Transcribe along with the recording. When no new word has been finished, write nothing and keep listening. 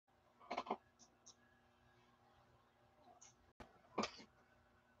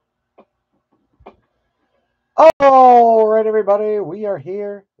everybody, we are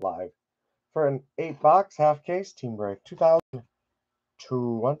here live for an 8-box half case team break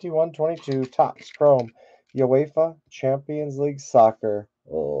 2021-22 Topps Chrome UEFA Champions League Soccer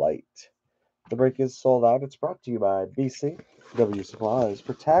LITE. The break is sold out. It's brought to you by BCW Supplies.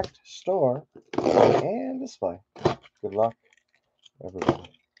 Protect, store, and display. Good luck,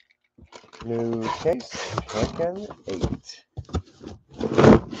 everybody. New case, Franken 8.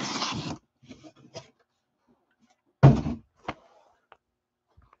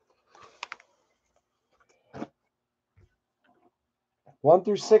 One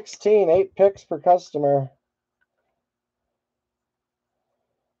through 16, 8 picks per customer.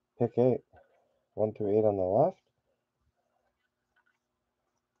 Pick 8. 1 through 8 on the left.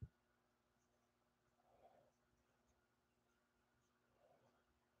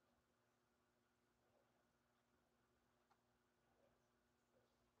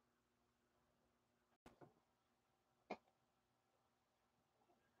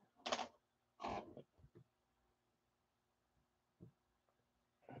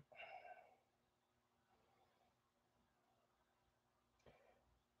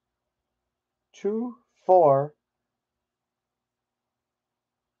 Two, 4,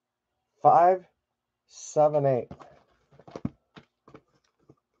 5, 7, 8.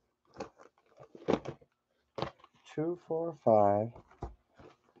 2, 4, 5,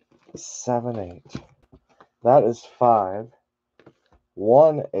 7, 8. That is 5.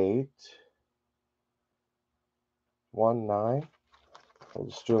 1, 8. 1, 9. We'll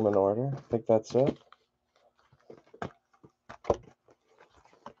just do them in order. I think that's it.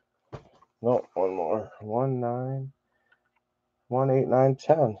 No, one more. 1, 9. 1, 8, 9,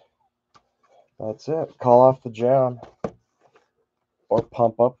 10. That's it. Call off the jam. Or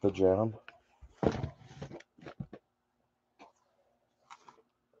pump up the jam.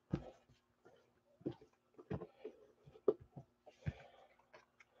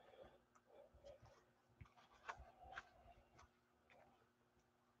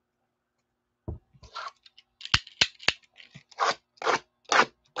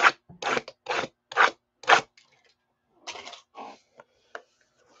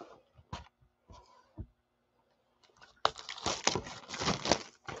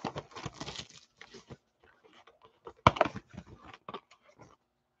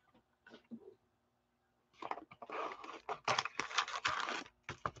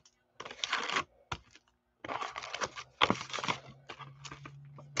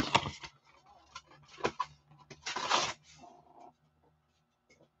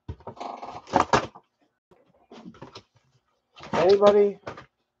 Anybody?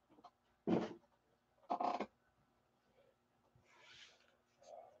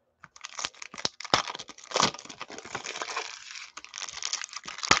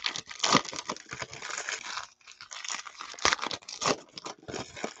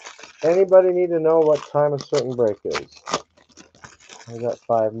 Anybody need to know what time a certain break is? I got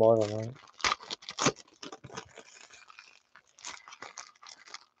 5 more than that.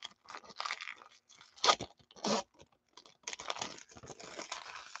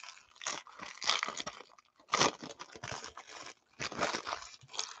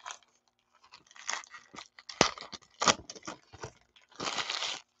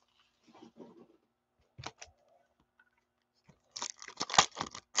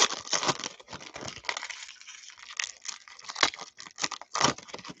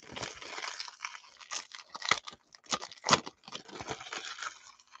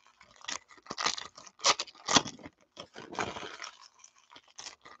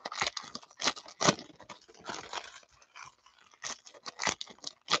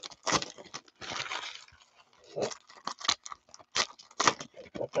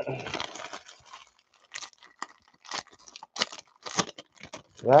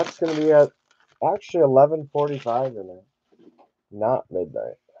 That's going to be at actually 11:45 in there, not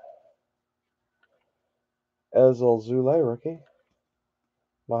midnight. Ezil Zule, rookie.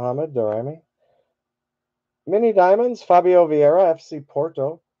 Mohamed Darami. Mini Diamonds, Fabio Vieira, FC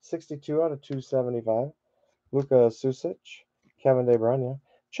Porto, 62 out of 275. Luka Susic, Kevin De Bruyne.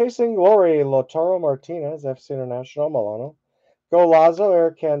 Chasing Glory, Lautaro Martinez, FC International, Milano. Golazo,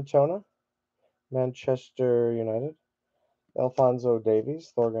 Eric Cantona, Manchester United. Alphonso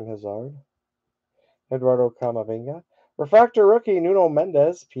Davies, Thorgan Hazard. Eduardo Camavinga. Refractor rookie, Nuno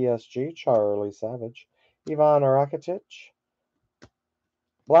Mendes, PSG, Charlie Savage. Ivan Rakitic.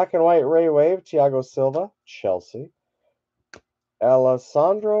 Black and white Ray Wave, Thiago Silva, Chelsea.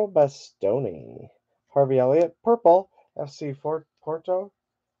 Alessandro Bastoni. Harvey Elliott, purple, FC Porto.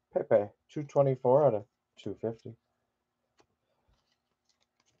 Pepe, 224 out of 250.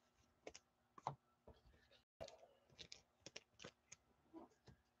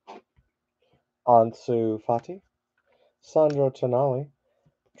 Ansu Fati, Sandro Tonali,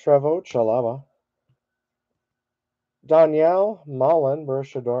 Trevo Chalaba, Danielle Mullen,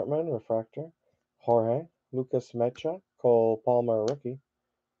 Borussia Dortmund, refractor, Jorge, Lucas Mecha, Cole Palmer, rookie,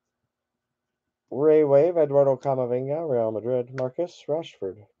 Ray Wave, Eduardo Camavinga, Real Madrid, Marcus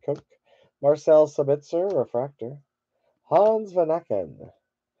Rashford, Coke, Marcel Sabitzer, refractor, Hans Van Aken,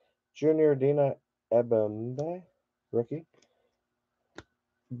 Junior Dina Ebembe, rookie,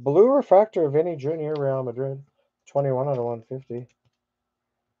 Blue refractor, Vinny Jr., Real Madrid, 21 out of 150.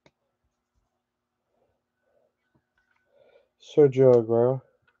 Sergio Aguero,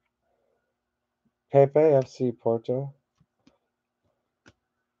 Pepe, FC Porto,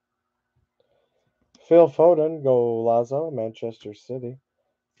 Phil Foden, Golazo, Manchester City,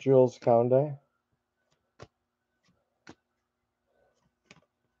 Jules Koundé,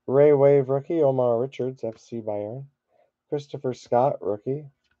 Ray Wave rookie, Omar Richards, FC Bayern, Christopher Scott rookie,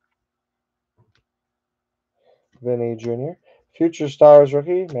 Vinny Jr., Future Stars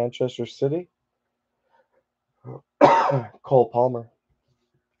rookie, Manchester City, Cole Palmer,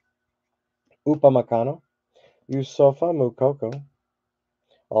 Upamecano, Yusufa Mukoko,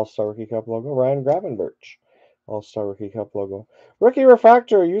 All-Star Rookie Cup logo, Ryan Gravenberch, All-Star Rookie Cup logo, Rookie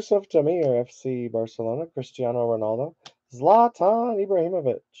Refractor, Yusuf Tamir, FC Barcelona, Cristiano Ronaldo, Zlatan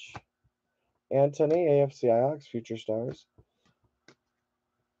Ibrahimovic, Anthony, AFC Ajax, Future Stars,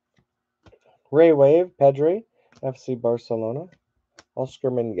 Ray Wave, Pedri, FC Barcelona, Oscar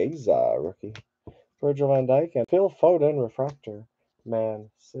Mingueza, rookie, Virgil van Dijk, and Phil Foden, refractor, Man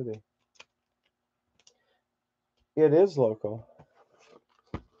City. It is local.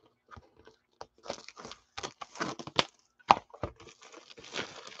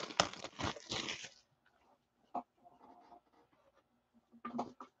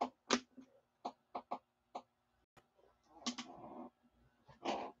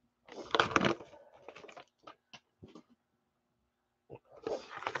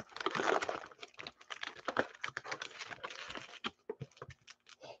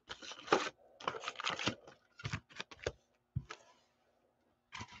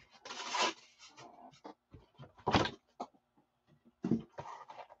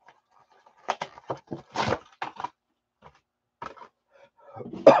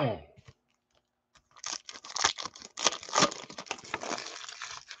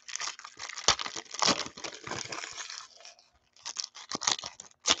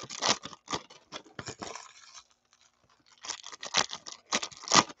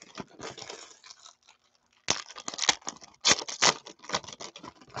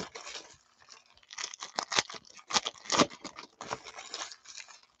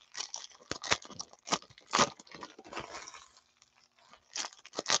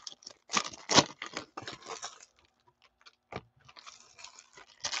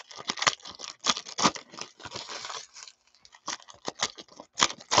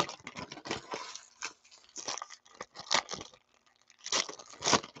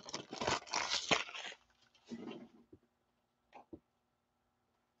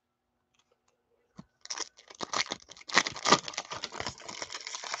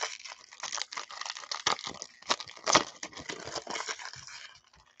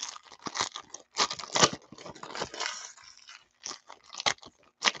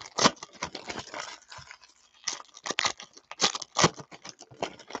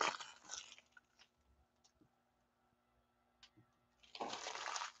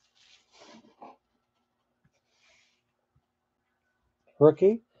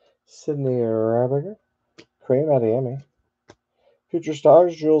 Rookie, Sydney Rabiger, Kareem Adeyemi, Future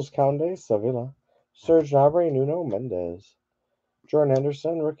Stars, Jules Koundé, Sevilla, Serge Gnabry, Nuno Mendes, Jordan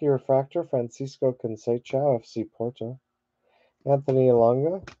Henderson, Rookie Refractor, Francisco Conceição, FC Porto, Anthony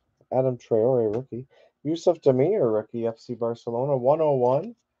Elanga, Adam Traore, rookie, Yusuf Demir, rookie, FC Barcelona,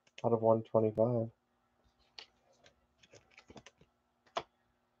 101 out of 125.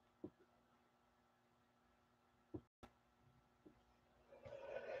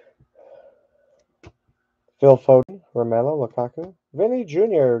 Phil Foden, Romelu Lukaku, Vinny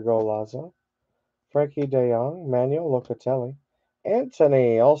Jr. Golazo, Frankie De Jong, Manuel Locatelli,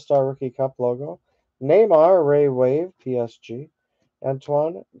 Anthony, All-Star Rookie Cup logo, Neymar, Ray Wave, PSG,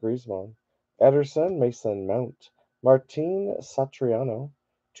 Antoine Griezmann, Ederson, Mason Mount, Martin Satriano,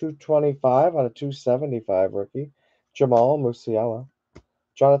 225 out of 275 rookie, Jamal Musiala,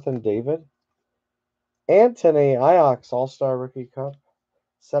 Jonathan David, Anthony Ajax, All-Star Rookie Cup,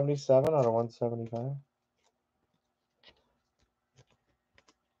 77 out of 175.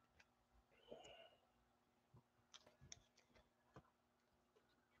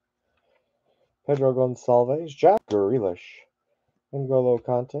 Pedro Gonçalves, Jack Grealish, N'Golo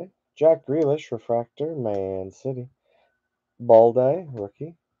Kante, Jack Grealish, refractor, Man City. Balde,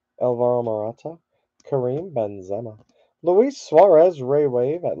 rookie. Alvaro Morata. Karim Benzema. Luis Suarez, Ray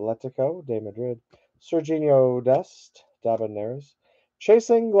Wave, Atletico de Madrid. Serginho Dest, Dabaneres.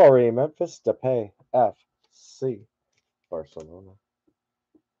 Chasing Glory, Memphis Depay, FC, Barcelona.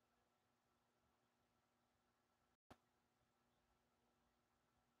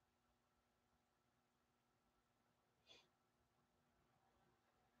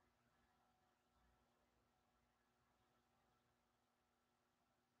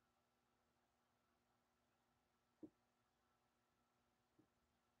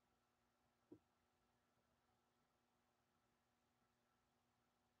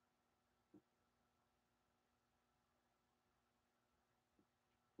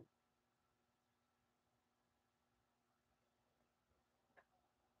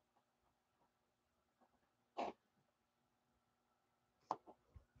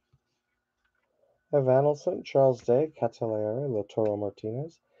 Evanilson, Charles Day, Cataleare, Latoro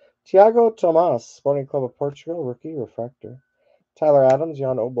Martinez. Tiago Tomas, Sporting Club of Portugal, rookie, refractor. Tyler Adams,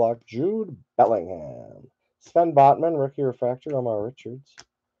 Jan Oblak, Jude Bellingham. Sven Botman, rookie, refractor, Omar Richards.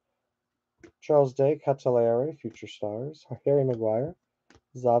 Charles Day, Cataleare, Future Stars. Harry Maguire,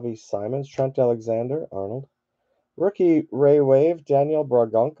 Xavi Simons, Trent Alexander, Arnold. Rookie Ray Wave, Daniel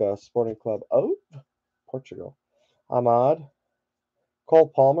Braganca, Sporting Club of Portugal. Ahmad, Cole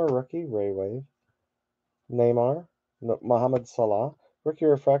Palmer, rookie, Ray Wave. Neymar, Mohamed Salah, rookie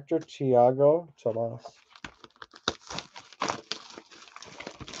refractor, Thiago Tomas.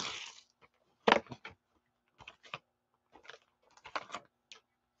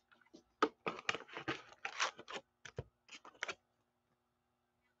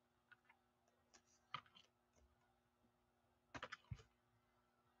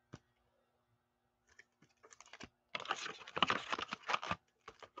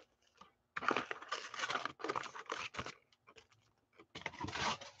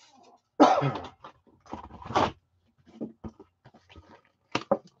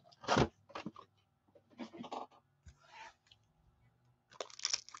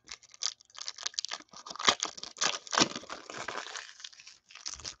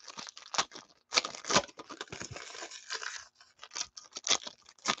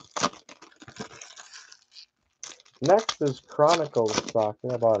 Next is Chronicles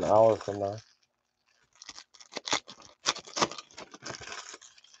stocking about an hour from now.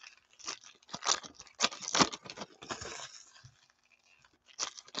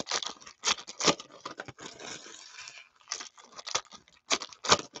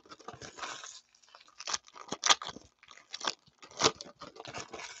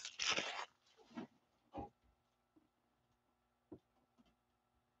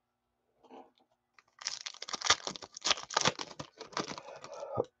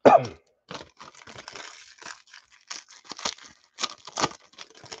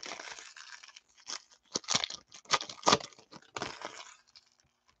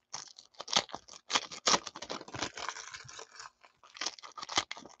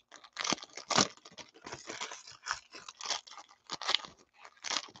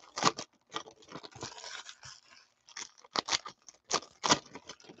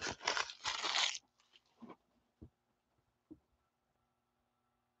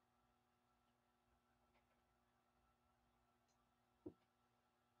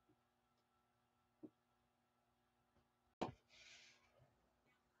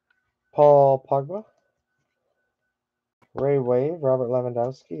 Paul Pogba, Ray Wave, Robert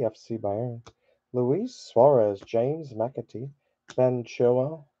Lewandowski, FC Bayern. Luis Suarez, James McAtee, Ben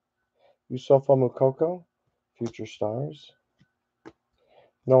Chilwell, Yusufa Mukoko, Future Stars.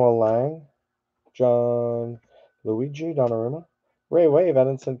 Noah Lang, John Luigi Donnarumma, Ray Wave,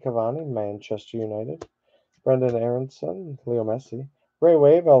 Edinson Cavani, Manchester United. Brendan Aronson, Leo Messi. Ray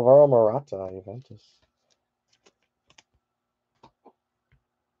Wave, Alvaro Morata, Juventus.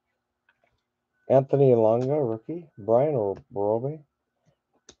 Anthony Elanga, rookie. Brian Roby.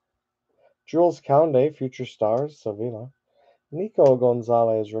 Jules Koundé, Future Stars, Sevilla. Nico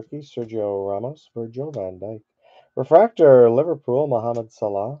Gonzalez, rookie. Sergio Ramos, Virgil van Dijk. Refractor, Liverpool, Mohamed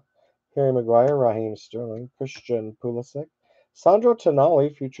Salah. Harry Maguire, Raheem Sterling. Christian Pulisic. Sandro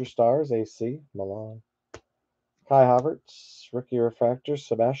Tonali, Future Stars, AC, Milan. Kai Havertz, rookie refractor.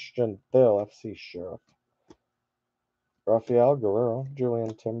 Sebastian Thill, FC Sheriff. Rafael Guerrero,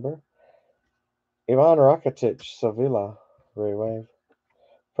 Julian Timber. Ivan Rakitic, Sevilla, Ray Wave.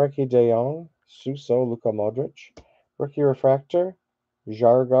 Frankie de Jong, Suso, Luka Modric. Rookie refractor,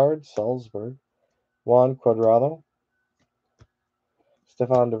 Jargard, Salzburg. Juan Cuadrado.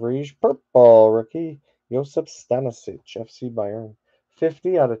 Stefan de Vrij, purple rookie. Josip Stanisic, FC Bayern.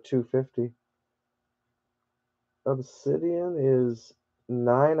 50 out of 250. Obsidian is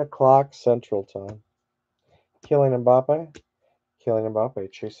 9 o'clock Central Time. Kylian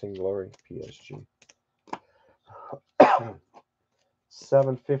Mbappe, Chasing Glory, PSG.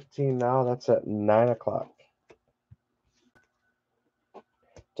 7:15 now. That's at 9 o'clock.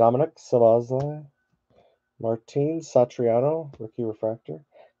 Dominic Szoboszlai, Martin Satriano, Rookie Refractor.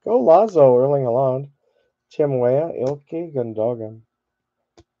 Go Lazo, Erling Haaland. Tim Weah, Ilkay Gundogan.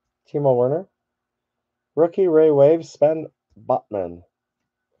 Timo Werner. Rookie Ray Wave, Sven Botman.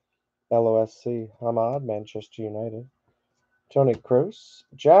 LOSC, Hamad, Manchester United. Tony Kroos.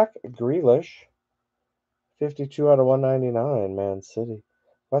 Jack Grealish, 52 out of 199, Man City.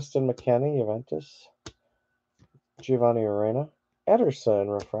 Weston McKennie, Juventus. Giovanni Arena. Ederson,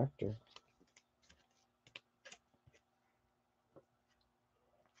 Refractor.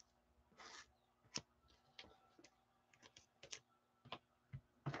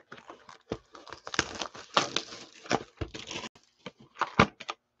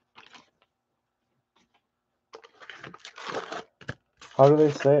 How do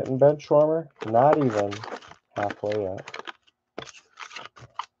they say it in Benchwarmer? Not even halfway yet.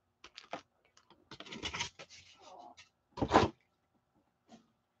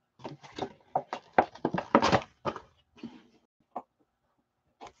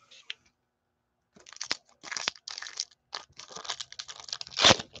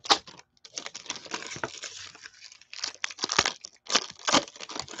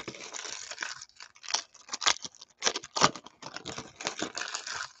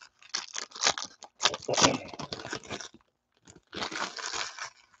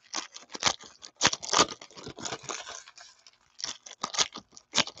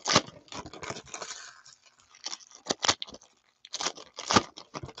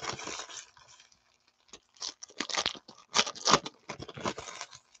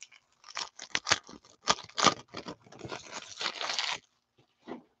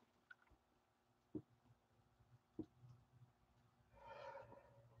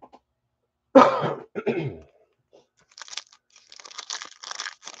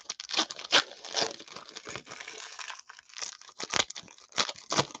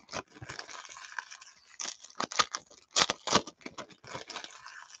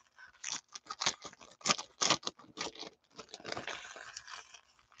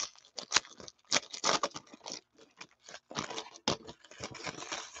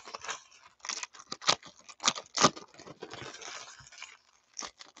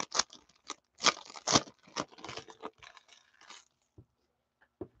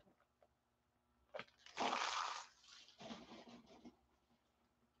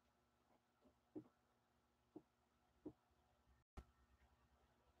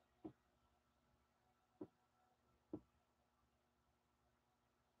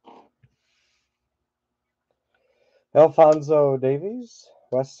 Alphonso Davies,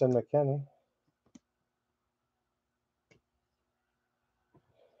 Weston McKennie.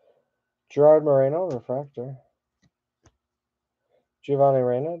 Gerard Moreno, Refractor. Giovanni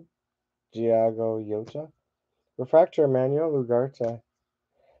Reina, Diego Jota. Refractor, Emmanuel Ugarte.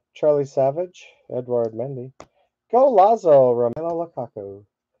 Charlie Savage, Edouard Mendy. Go Lazo, Romelu Lukaku.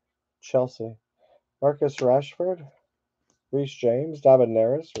 Chelsea. Marcus Rashford. Reece James, David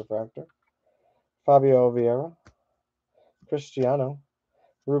Neres, Refractor. Fabio Vieira. Cristiano.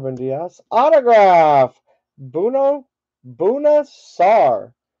 Ruben Diaz. Autograph! Buna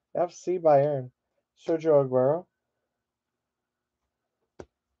Sarr. FC Bayern. Sergio Aguero.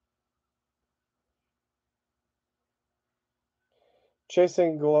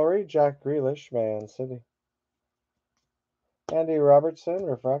 Chasing Glory, Jack Grealish, Man City. Andy Robertson,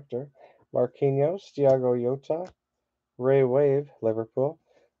 Refractor. Marquinhos, Diego Jota. Ray Wave, Liverpool.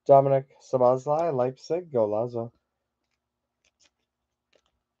 Dominic Szoboszlai, Leipzig, Go Lazo.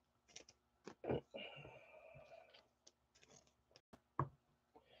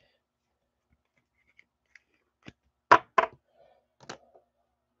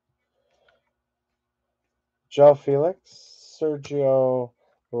 Joe Felix, Sergio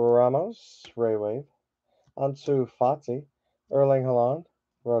Ramos, Ray Wave. Ansu Fati, Erling Haaland,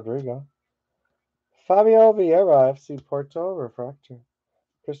 Rodrigo. Fabio Vieira, FC Porto, Refractor.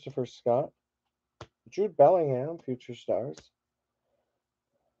 Christopher Scott. Jude Bellingham, Future Stars.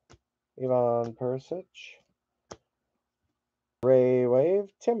 Ivan Perisic. Ray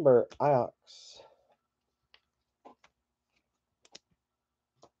Wave, Timber, Ajax.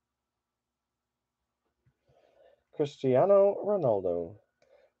 Cristiano Ronaldo.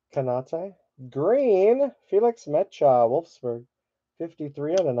 Kanate. Green, Felix Mecha, Wolfsburg.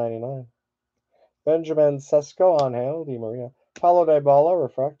 53 out of 99. Benjamin Sesko, Angel Di Maria. Paulo Dybala,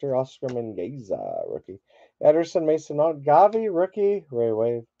 refractor. Oscar Mingueza, rookie. Ederson, Mason Mount, Gavi, rookie. Ray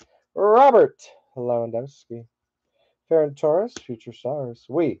Wave. Robert Lewandowski. Ferran Torres, future stars.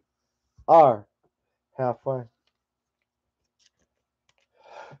 We are halfway.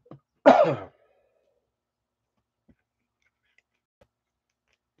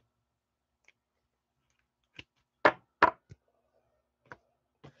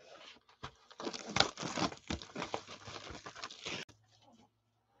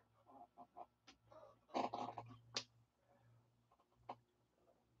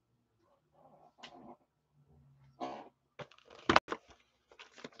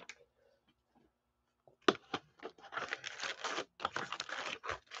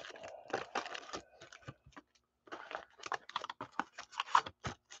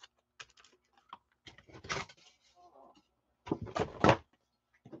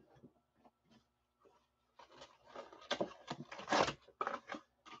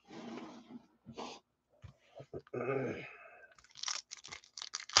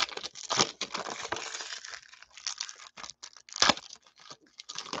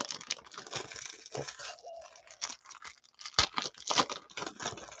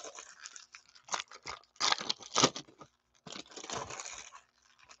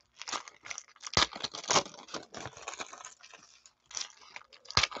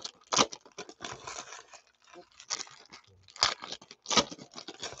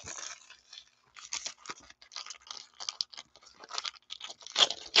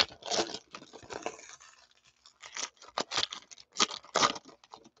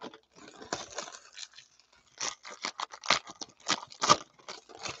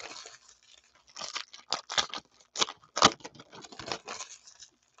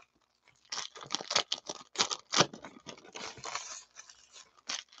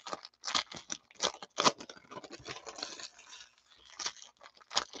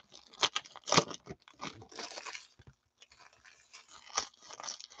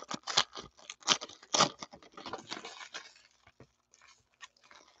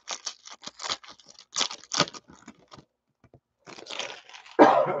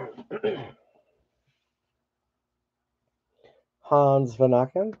 Hans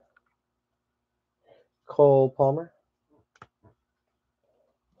Vanaken, Cole Palmer,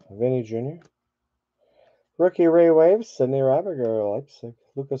 Vinny Jr., rookie Ray Waves, Sidney Rabiger, Leipzig,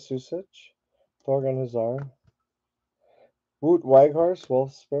 Lucas Susic, Thorgan Hazard, Wout Weghorst,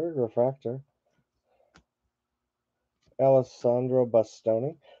 Wolfsburg, refractor, Alessandro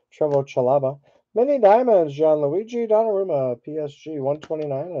Bastoni, Trevo Chalaba, Mini Diamonds, Gianluigi Donnarumma, PSG,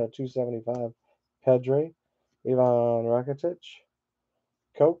 129 out of 275, Pedri, Ivan Rakitic,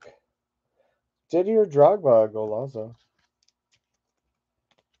 Coke, Didier Drogba, Golazo.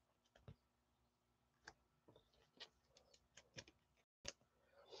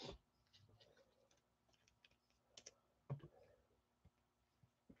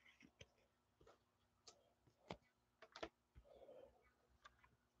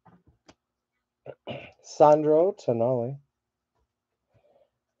 Sandro Tonali,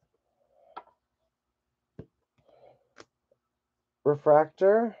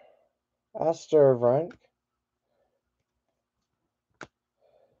 refractor, Astor Frank,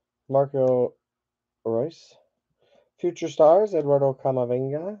 Marco Reus, future stars, Eduardo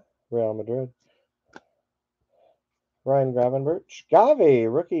Camavinga, Real Madrid, Ryan Gravenberch,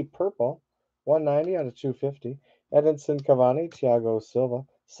 Gavi, rookie purple, 190 out of 250, Edinson Cavani, Thiago Silva,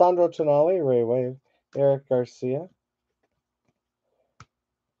 Sandro Tonali, Ray Wave, Eric Garcia,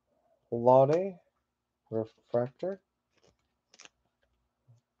 Laude, refractor,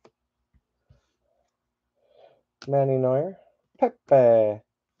 Manny Neuer, Pepe,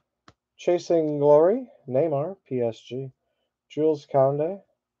 Chasing Glory, Neymar, PSG, Jules Koundé,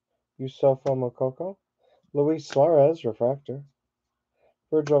 Yusufa Mokoko, Luis Suarez, refractor,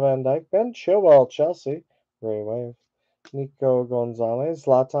 Virgil van Dijk, Ben Chilwell, Chelsea, Ray Wave, Nico Gonzalez,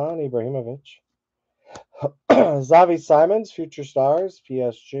 Zlatan Ibrahimovic, Xavi Simons, future stars,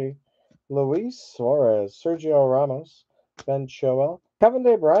 PSG, Luis Suarez, Sergio Ramos, Ben Chilwell, Kevin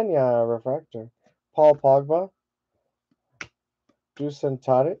De Bruyne, refractor, Paul Pogba, Dusan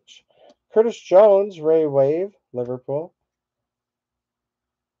Tadic, Curtis Jones, Ray Wave, Liverpool,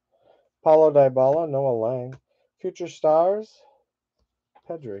 Paulo Dybala, Noah Lang, future stars,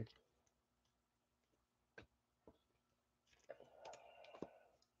 Pedri.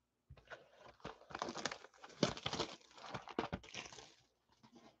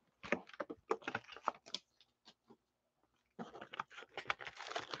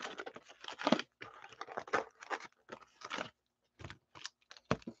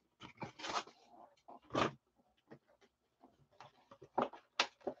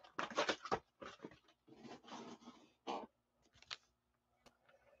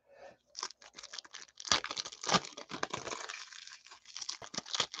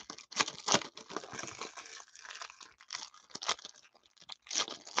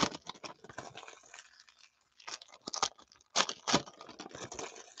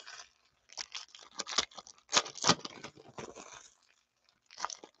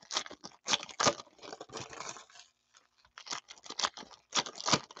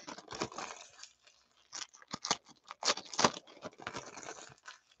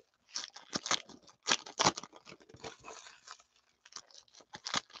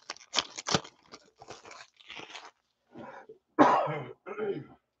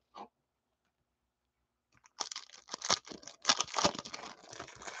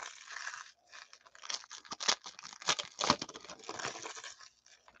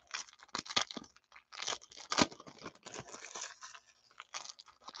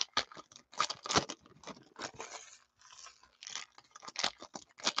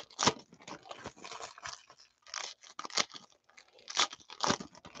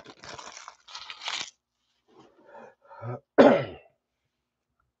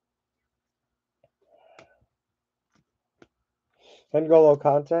 N'Golo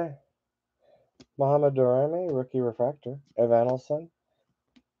Kante, Mohamed Darami, rookie refractor. Evanilson,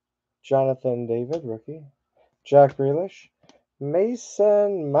 Jonathan David, rookie. Jack Grealish,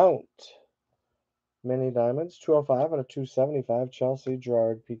 Mason Mount, mini diamonds, 205 out of 275. Chelsea,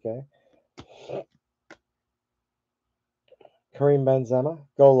 Gerard Piqué. Kareem Benzema,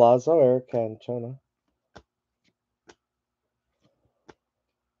 Golazo, Eric Cantona.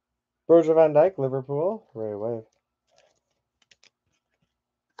 Virgil van Dijk, Liverpool, Ray Wave.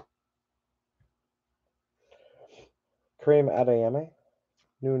 Kareem Adeyemi,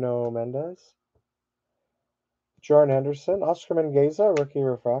 Nuno Mendes. Jordan Henderson, Oscar Mingueza, rookie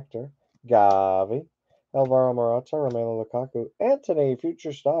refractor. Gavi, Alvaro Morata, Romelu Lukaku. Anthony,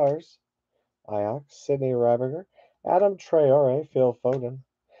 future stars. Ajax, Sydney Rabiger. Adam Traore, Phil Foden.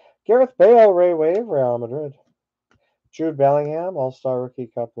 Gareth Bale, Ray Wave, Real Madrid. Jude Bellingham, All-Star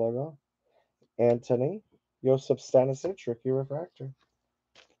Rookie Cup logo. Anthony, Josip Stanisic, rookie refractor.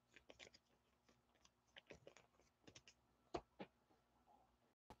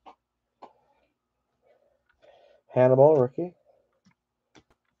 Hannibal, rookie.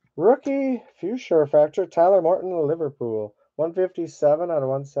 Rookie, fuchsia refractor, Tyler Morton, Liverpool. 157 out of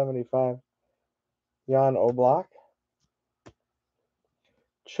 175. Jan Oblak.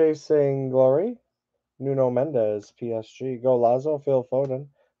 Chasing Glory, Nuno Mendes, PSG. Golazo, Phil Foden,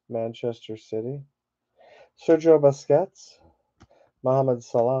 Manchester City. Sergio Busquets, Mohamed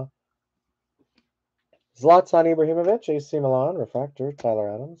Salah. Zlatan Ibrahimovic, AC Milan, refractor,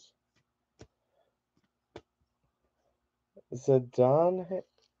 Tyler Adams. Zidane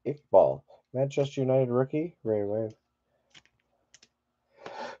Iqbal, Manchester United rookie, Ray Wave.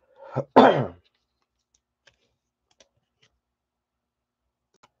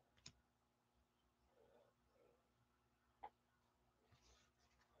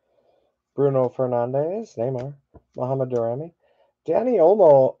 Bruno Fernandes, Neymar. Mohamed Darami. Danny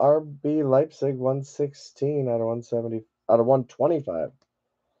Olmo, RB Leipzig, 116 out of 170 out of 125.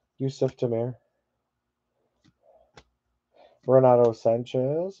 Yusuf Tamir. Renato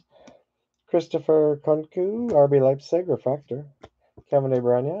Sanchez. Christopher Kunku, RB Leipzig, refractor. Kevin De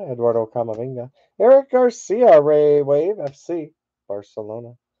Bruyne, Eduardo Camavinga. Eric Garcia, Ray Wave, FC,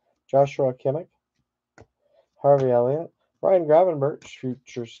 Barcelona. Joshua Kimmich. Harvey Elliott. Ryan Gravenberch,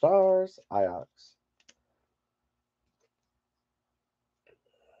 future stars, Ajax.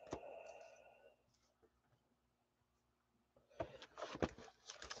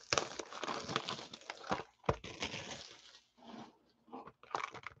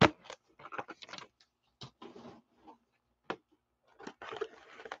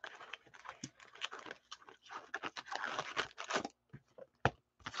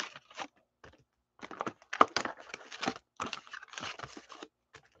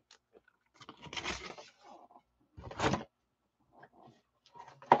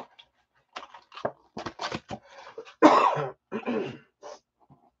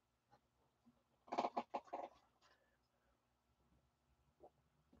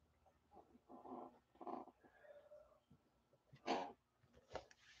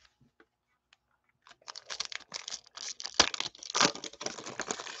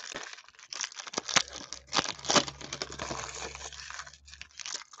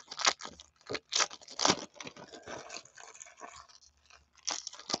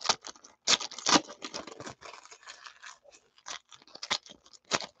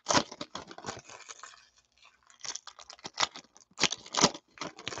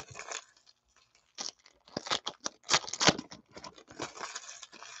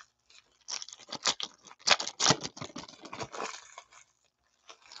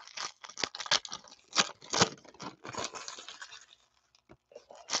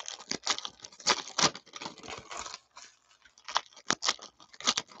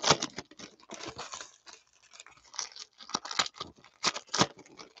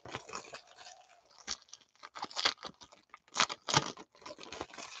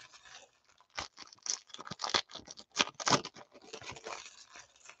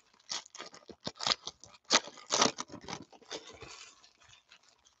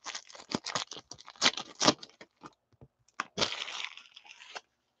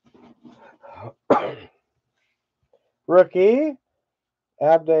 Rookie,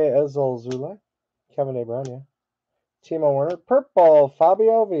 Abde Ezolzula, Kevin De Bruyne. Timo Werner, purple,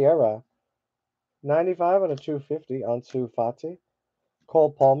 Fabio Vieira. 95 out of 250, Ansu Fati.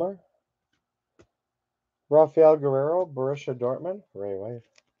 Cole Palmer. Rafael Guerrero, Borussia Dortmund, Ray Wave.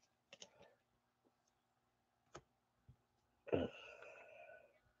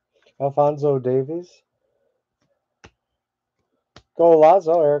 Alphonso Davies.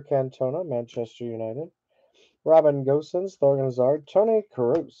 Golazo, Eric Cantona, Manchester United. Robin Gosens, Thorgan Hazard, Tony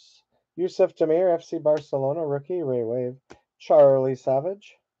Kroos, Yusuf Demir, FC Barcelona, rookie, Ray Wave, Charlie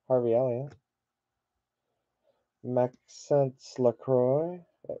Savage, Harvey Elliott, Maxence Lacroix,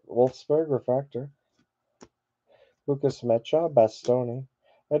 Wolfsburg, Refractor, Lucas Mecha, Bastoni,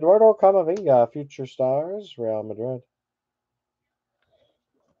 Eduardo Camavinga, Future Stars, Real Madrid,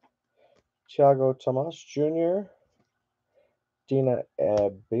 Thiago Tomas Jr., Dina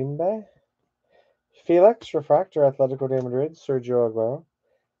Ebimbe, Felix, Refractor, Atletico de Madrid, Sergio Aguero,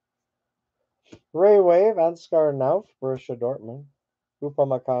 Ray Wave, Ansgar Nauf, Borussia Dortmund,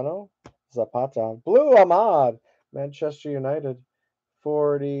 Upamecano, Zapata, Blue Ahmad, Manchester United,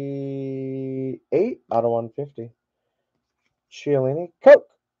 48 out of 150. Chiellini, Coke,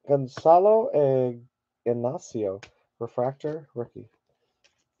 Gonzalo Ignacio, Refractor, rookie.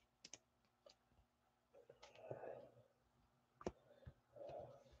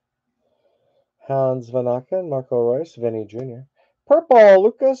 Hans Van Aken, Marco Reus, Vinny Jr. Purple,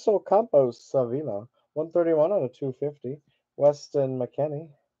 Lucas Ocampos, Sevilla, 131 out of 250. Weston McKennie,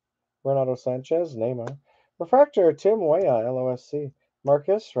 Renato Sanchez, Neymar. Refractor, Tim Weah, LOSC.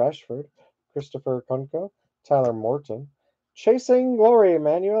 Marcus Rashford, Christopher Kunko, Tyler Morton. Chasing Glory,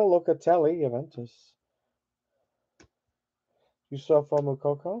 Manuel Locatelli, Juventus. Yusufa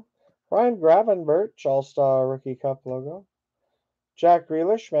Mukoko. Ryan Gravenberch, All-Star Rookie Cup logo. Jack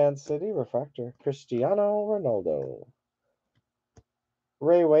Grealish, Man City, Refractor. Cristiano Ronaldo.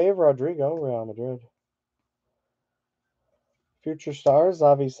 Ray Wave, Rodrigo, Real Madrid. Future Stars,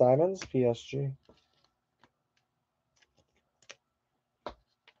 Xavi Simons, PSG.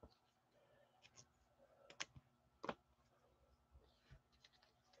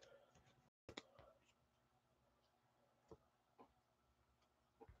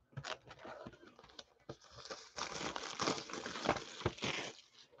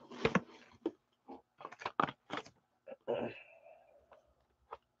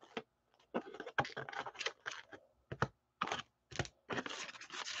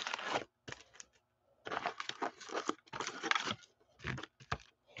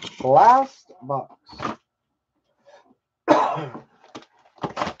 Last box.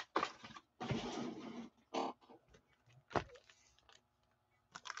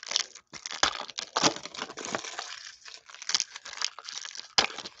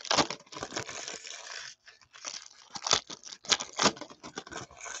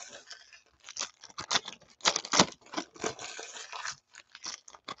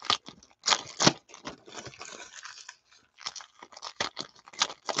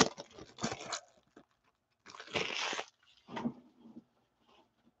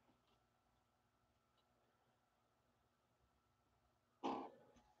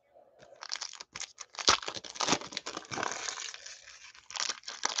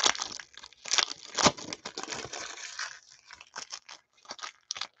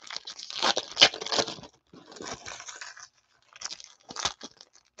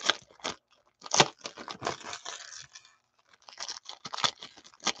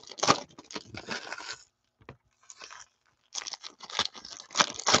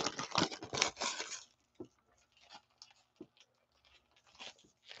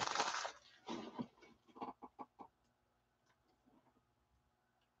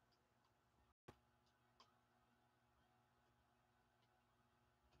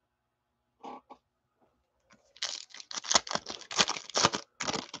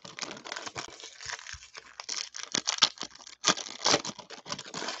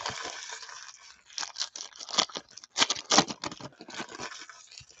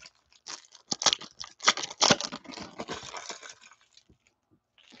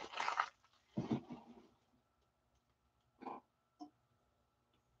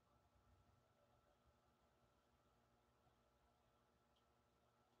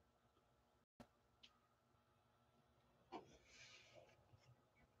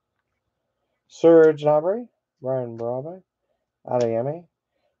 Serge Gnabry, Brian Brave, Adeyemi,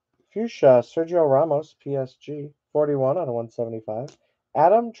 Fuchsia, Sergio Ramos, PSG, 41 out of 175.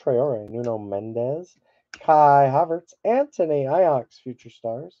 Adam Traore, Nuno Mendes, Kai Havertz, Anthony Ajax, Future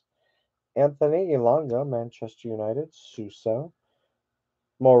Stars. Anthony Ilonga, Manchester United, Suso.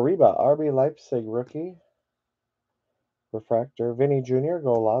 Moriba, RB Leipzig, rookie. Refractor. Vinny Jr.,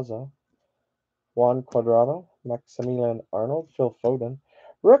 Golazo. Juan Cuadrado, Maximilian Arnold, Phil Foden.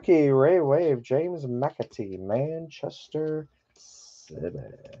 Rookie, Ray Wave, James McAtee, Manchester City.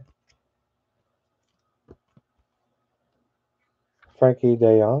 Frankie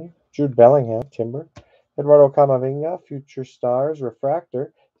De Jong, Jude Bellingham, Timber. Eduardo Camavinga, Future Stars,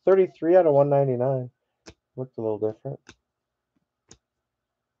 Refractor, 33 out of 199. Looked a little different.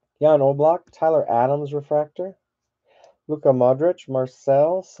 Jan Oblak, Tyler Adams refractor. Luka Modric,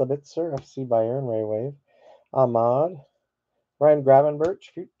 Marcel Sabitzer, FC Bayern, Ray Wave. Ahmad, Ryan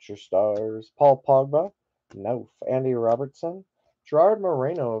Gravenberch, Future Stars. Paul Pogba, Nauf. Andy Robertson. Gerard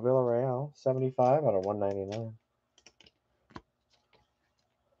Moreno, Villarreal, 75 out of 199.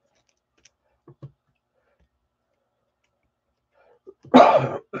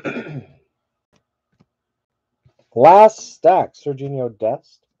 Last stack, Serginho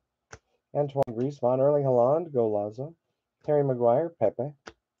Dest, Antoine Griezmann, Erling Haaland, Golazo, Harry Maguire, Pepe,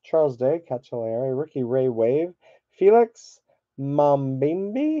 Charles Day, Cacciolari, Ricky Ray Wave, Felix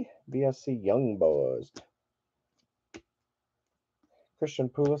Mambimbi, BSC Young Boys, Christian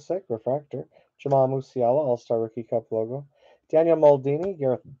Pulisic, Refractor, Jamal Musiala, All-Star Rookie Cup logo, Daniel Maldini,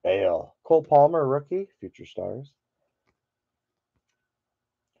 Gareth Bale, Cole Palmer, Rookie, Future Stars,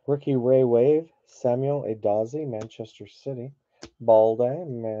 Ricky Ray Wave, Samuel Edazi, Manchester City, Balde,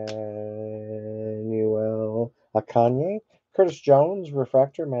 Manuel Akanye, Curtis Jones,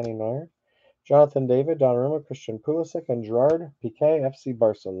 Refractor, Manny Neuer, Jonathan David, Donnarumma, Christian Pulisic, and Gerard Piqué, FC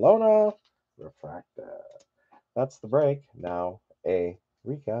Barcelona, Refractor. That's the break. Now a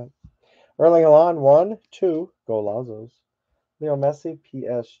recap. Erling Haaland, 1, 2, Golazos. Leo Messi,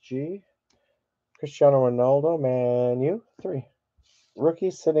 PSG. Cristiano Ronaldo, Man U, 3.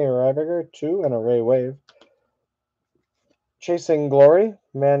 Rookie, Sidney Ryberger, 2, and a Ray Wave. Chasing Glory,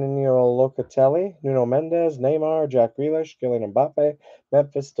 Manuel Locatelli, Nuno Mendes, Neymar, Jack Grealish, Kylian Mbappe,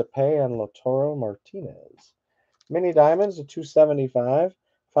 Memphis Depay, and Lautaro Martinez. Mini Diamonds, a 275.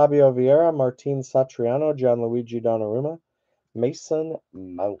 Fabio Vieira, Martin Satriano, Gianluigi Donnarumma, Mason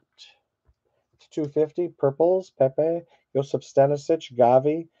Mount. 250. Purples, Pepe, Josip Stanisic,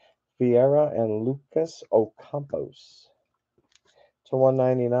 Gavi, Vieira, and Lucas Ocampos. To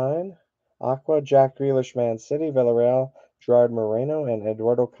 199. Aqua, Jack Grealish, Man City, Villarreal, Gerard Moreno, and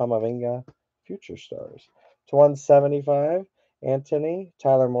Eduardo Camavinga, Future Stars. To 175. Anthony,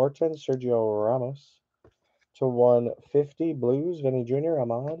 Tyler Morton, Sergio Ramos. To 150. Blues, Vinny Jr.,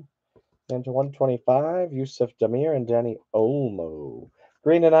 Ahmad. And to 125. Yusuf Damir and Danny Olmo.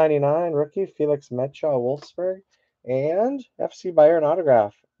 Green to 99. Rookie, Felix Mecha, Wolfsburg. And FC Bayern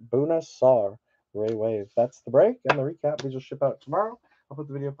autograph, Buna Sar, Ray Wave. That's the break and the recap. These will ship out tomorrow. I'll put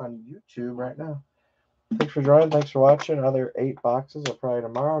the video up on YouTube right now. Thanks for joining. Thanks for watching. Another 8 boxes will probably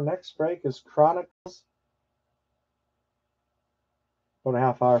tomorrow. Next break is Chronicles.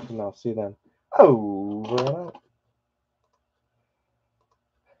 1.5 hours from now. See you then. Over and out.